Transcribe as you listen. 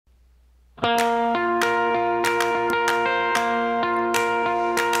Hey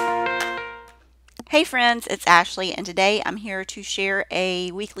friends, it's Ashley, and today I'm here to share a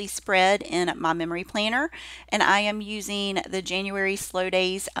weekly spread in my memory planner, and I am using the January Slow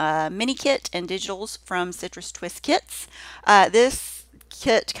Days mini kit and digitals from Citrus Twist Kits. This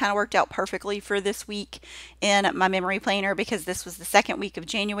kit kind of worked out perfectly for this week in my memory planner because this was the second week of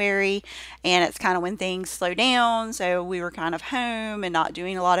January, and it's kind of when things slow down, so we were kind of home and not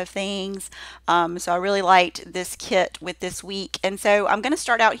doing a lot of things. So I really liked this kit with this week, and so I'm going to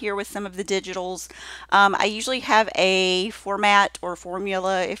start out here with some of the digitals. I usually have a format or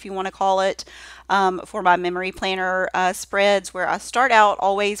formula, if you want to call it, for my memory planner spreads, where I start out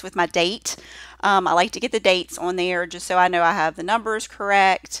always with my date. I like to get the dates on there just so I know I have the numbers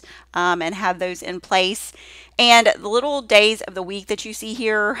correct and have those in place. And the little days of the week that you see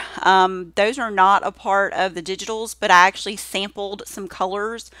here, those are not a part of the digitals, but I actually sampled some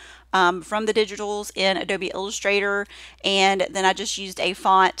colors from the digitals in Adobe Illustrator, and then I just used a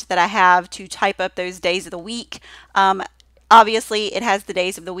font that I have to type up those days of the week. Obviously, it has the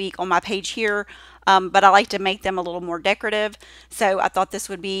days of the week on my page here, but I like to make them a little more decorative, so I thought this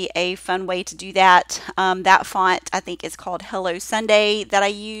would be a fun way to do that. That font, I think, is called Hello Sunday that I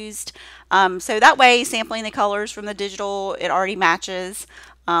used. So that way, sampling the colors from the digital, it already matches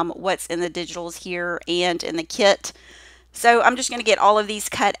what's in the digitals here and in the kit. So I'm just going to get all of these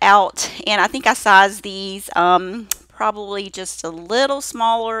cut out, and I think I sized these probably just a little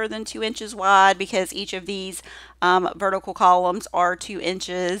smaller than 2 inches wide, because each of these vertical columns are 2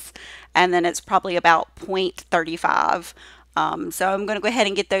 inches, and then it's probably about 0.35. So I'm going to go ahead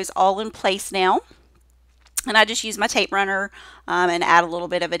and get those all in place now. And I just use my tape runner and add a little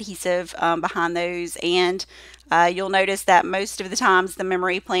bit of adhesive behind those. And you'll notice that most of the times the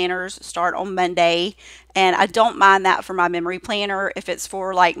memory planners start on Monday. And I don't mind that for my memory planner. If it's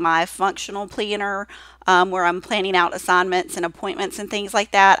for like my functional planner, where I'm planning out assignments and appointments and things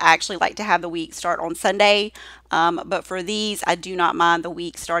like that, I actually like to have the week start on Sunday. But for these, I do not mind the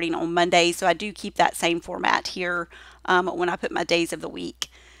week starting on Monday. So I do keep that same format here when I put my days of the week.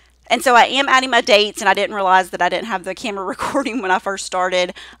 And so I am adding my dates, and I didn't realize that I didn't have the camera recording when I first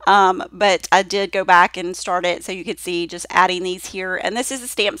started, but I did go back and start it so you could see just adding these here. And this is a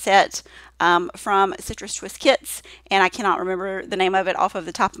stamp set from Citrus Twist Kits, and I cannot remember the name of it off of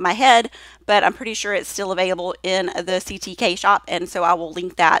the top of my head, but I'm pretty sure it's still available in the CTK shop, and so I will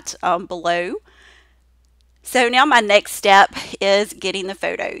link that below. So now my next step is getting the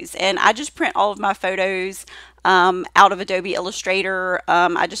photos, and I just print all of my photos out of Adobe Illustrator.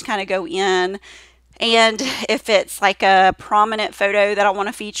 I just kind of go in, and if it's like a prominent photo that I want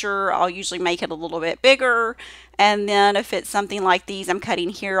to feature, I'll usually make it a little bit bigger. And then if it's something like these I'm cutting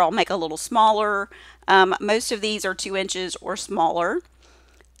here, I'll make a little smaller. Most of these are 2 inches or smaller.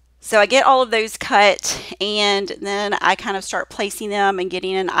 So I get all of those cut, and then I kind of start placing them and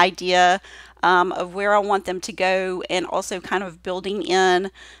getting an idea of where I want them to go, and also kind of building in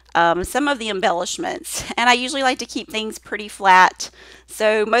some of the embellishments. And I usually like to keep things pretty flat.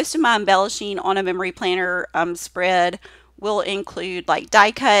 So most of my embellishing on a memory planner spread will include like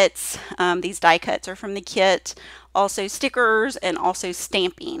die cuts. These die cuts are from the kit, also stickers, and also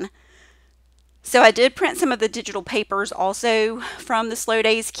stamping. So I did print some of the digital papers also from the Slow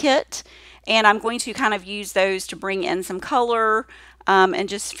Days kit, and I'm going to kind of use those to bring in some color and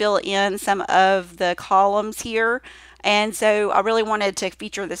just fill in some of the columns here. And so I really wanted to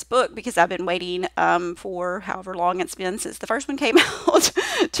feature this book because I've been waiting for however long it's been since the first one came out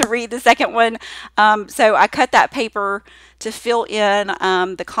to read the second one. So I cut that paper to fill in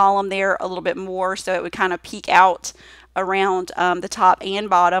the column there a little bit more, so it would kind of peek out around the top and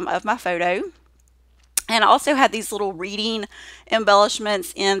bottom of my photo. And I also had these little reading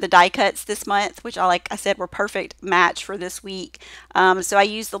embellishments in the die cuts this month, which like I said, were perfect match for this week. So I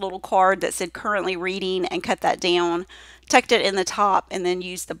used the little card that said currently reading and cut that down, tucked it in the top, and then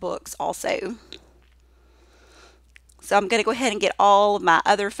used the books also. So I'm going to go ahead and get all of my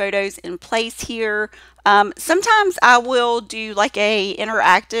other photos in place here. Sometimes I will do like a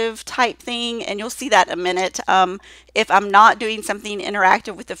interactive type thing, and you'll see that in a minute. If I'm not doing something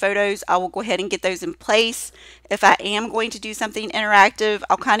interactive with the photos, I will go ahead and get those in place. If I am going to do something interactive,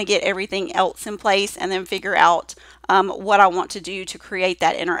 I'll kind of get everything else in place and then figure out what I want to do to create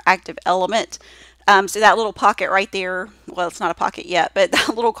that interactive element. So that little pocket right there, well, it's not a pocket yet, but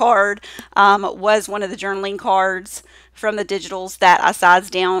that little card was one of the journaling cards from the digitals that I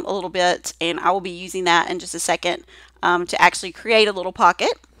sized down a little bit, and I will be using that in just a second to actually create a little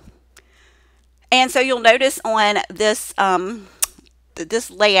pocket. And so you'll notice on this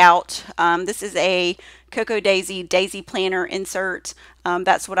this layout, this is a Cocoa Daisy planner insert.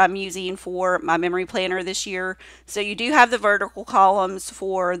 That's what I'm using for my memory planner this year. So you do have the vertical columns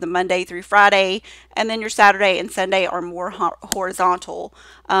for the Monday through Friday, and then your Saturday and Sunday are more horizontal.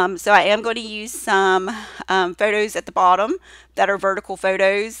 So I am going to use some photos at the bottom that are vertical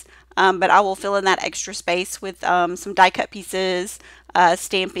photos, but I will fill in that extra space with some die cut pieces,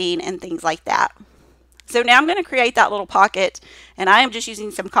 stamping, and things like that. So now I'm going to create that little pocket, and I am just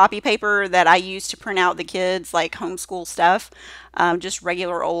using some copy paper that I use to print out the kids like homeschool stuff, just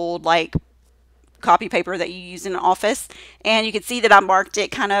regular old like copy paper that you use in an office. And you can see that I marked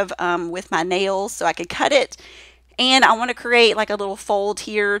it kind of with my nails so I could cut it. And I want to create like a little fold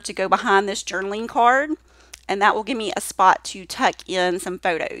here to go behind this journaling card, and that will give me a spot to tuck in some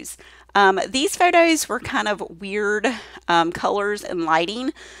photos. These photos were kind of weird colors and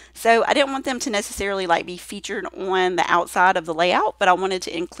lighting, so I didn't want them to necessarily like be featured on the outside of the layout, but I wanted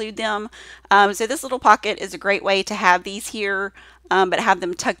to include them. So this little pocket is a great way to have these here, but have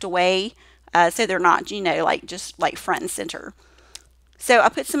them tucked away so they're not, you know, like just like front and center. So I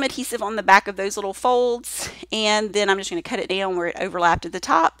put some adhesive on the back of those little folds, and then I'm just going to cut it down where it overlapped at the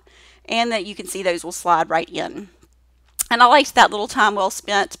top, and that you can see those will slide right in. And I liked that little time well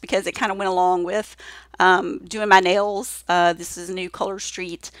spent because it kind of went along with doing my nails. This is new Color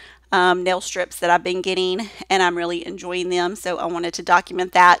Street nail strips that I've been getting, and I'm really enjoying them. So I wanted to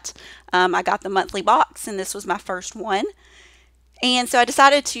document that. I got the monthly box, and this was my first one. And so I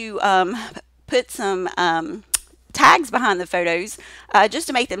decided to put some tags behind the photos just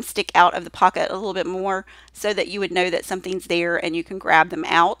to make them stick out of the pocket a little bit more so that you would know that something's there and you can grab them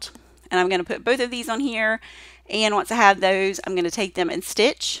out. And I'm going to put both of these on here. And once I have those, I'm going to take them and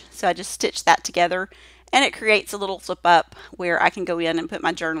stitch. So I just stitch that together, and it creates a little flip up where I can go in and put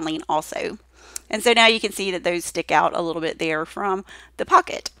my journaling also. And so now you can see that those stick out a little bit there from the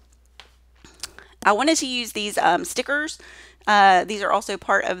pocket. I wanted to use these stickers. These are also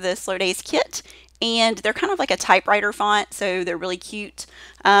part of the Slow Days kit, and they're kind of like a typewriter font, so they're really cute,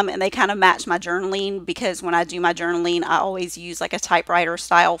 and they kind of match my journaling because when I do my journaling, I always use like a typewriter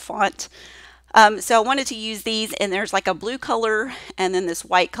style font. So I wanted to use these, and there's like a blue color and then this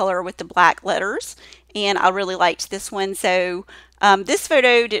white color with the black letters, and I really liked this one. So this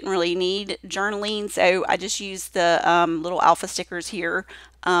photo didn't really need journaling, so I just used the little alpha stickers here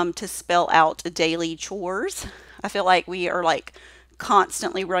to spell out daily chores. I feel like we are like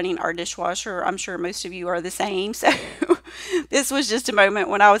constantly running our dishwasher. I'm sure most of you are the same. So this was just a moment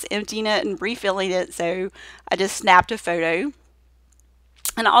when I was emptying it and refilling it, so I just snapped a photo.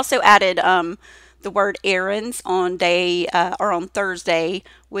 And I also added the word errands on on Thursday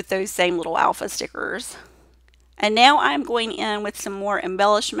with those same little alpha stickers. And now I'm going in with some more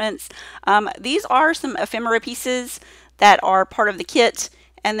embellishments. These are some ephemera pieces that are part of the kit.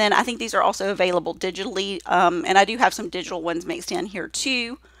 And then I think these are also available digitally. And I do have some digital ones mixed in here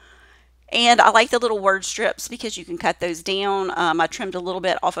too. And I like the little word strips because you can cut those down. I trimmed a little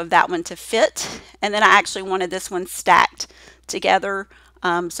bit off of that one to fit. And then I actually wanted this one stacked together.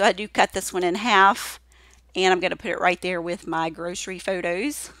 So I do cut this one in half, and I'm going to put it right there with my grocery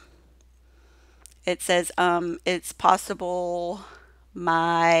photos. It says, it's possible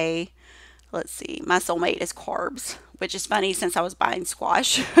my soulmate is carbs, which is funny since I was buying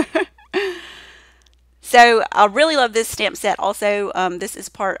squash. So I really love this stamp set also. This is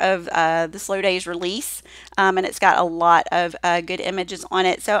part of the Slow Days release, and it's got a lot of good images on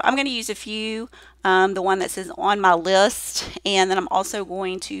it. So I'm going to use a few. The one that says on my list, and then I'm also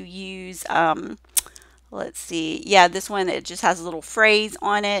going to use, let's see, yeah, this one, it just has a little phrase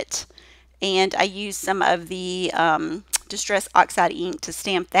on it, and I used some of the Distress Oxide ink to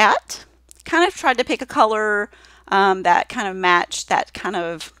stamp that. Kind of tried to pick a color that kind of matched that kind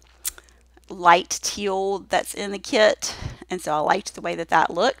of light teal that's in the kit, and so I liked the way that that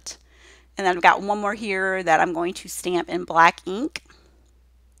looked. And then I've got one more here that I'm going to stamp in black ink.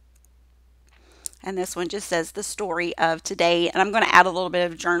 And this one just says the story of today. And I'm going to add a little bit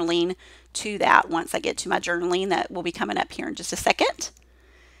of journaling to that once I get to my journaling that will be coming up here in just a second.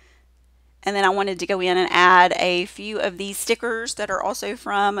 And then I wanted to go in and add a few of these stickers that are also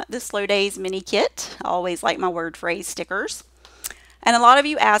from the Slow Days mini kit. I always like my word phrase stickers. And a lot of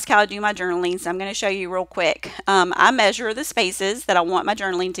you ask how I do my journaling, so I'm going to show you real quick. I measure the spaces that I want my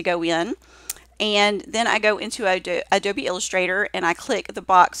journaling to go in. And then I go into Adobe Illustrator and I click the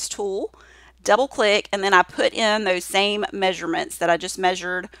box tool, double click, and then I put in those same measurements that I just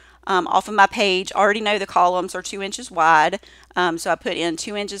measured off of my page. I already know the columns are 2 inches wide, so I put in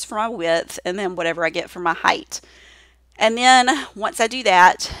 2 inches for my width and then whatever I get for my height. And then once I do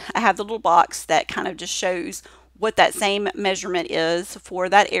that, I have the little box that kind of just shows what that same measurement is for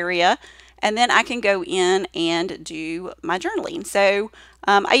that area. and then I can go in and do my journaling. So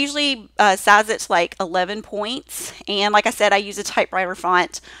I usually size it to like 11 points, and like I said, I use a typewriter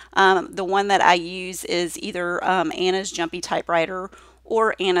font. The one that I use is either Anna's Jumpy typewriter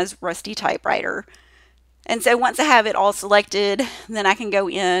or Anna's Rusty typewriter. And so once I have it all selected, then I can go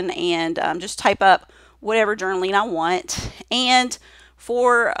in and just type up whatever journaling I want. And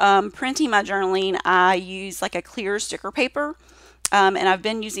for printing my journaling, I use like a clear sticker paper. And I've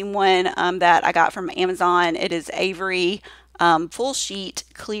been using one that I got from Amazon. It is Avery full sheet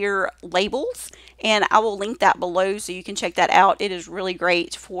clear labels, and I will link that below so you can check that out. It is really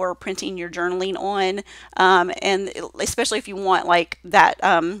great for printing your journaling on, and especially if you want like that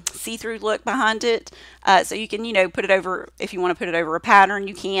see-through look behind it. So you can, put it over, if you want to put it over a pattern,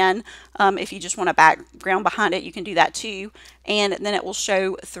 you can. If you just want a background behind it, you can do that too. And then it will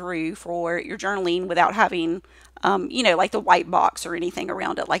show through for your journaling without having, like the white box or anything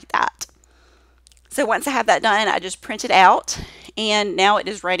around it like that. So once I have that done, I just print it out, and now it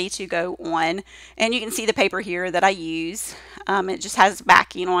is ready to go on. And you can see the paper here that I use. It just has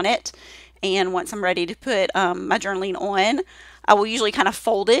backing on it. And once I'm ready to put my journaling on, I will usually kind of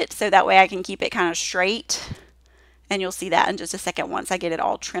fold it so that way I can keep it kind of straight. And you'll see that in just a second once I get it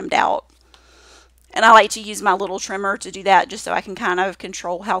all trimmed out. And I like to use my little trimmer to do that just so I can kind of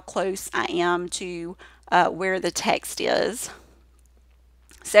control how close I am to where the text is.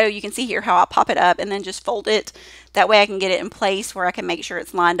 So you can see here how I pop it up and then just fold it. That way I can get it in place where I can make sure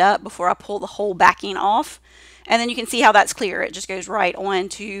it's lined up before I pull the whole backing off. And then you can see how that's clear. It just goes right on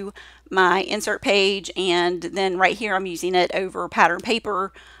to my insert page, and then right here I'm using it over pattern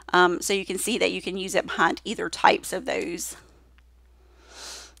paper. So you can see that you can use it behind either types of those.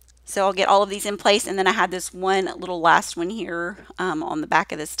 So I'll get all of these in place, and then I had this one little last one here on the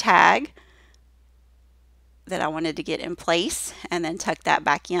back of this tag that I wanted to get in place, and then tuck that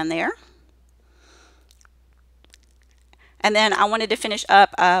back in there. And then I wanted to finish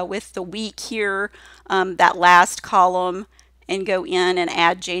up with the week here, that last column, and go in and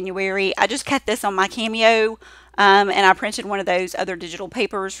add January. I just cut this on my Cameo, and I printed one of those other digital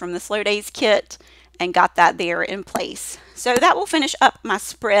papers from the Slow Days kit and got that there in place. So that will finish up my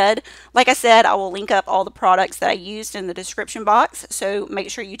spread. Like I said, I will link up all the products that I used in the description box, so make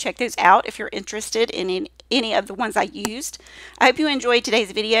sure you check those out if you're interested in any of the ones I used. I hope you enjoyed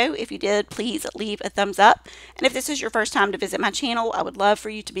today's video. If you did, please leave a thumbs up. And if this is your first time to visit my channel, I would love for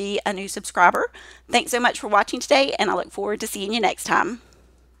you to be a new subscriber. Thanks so much for watching today, and I look forward to seeing you next time.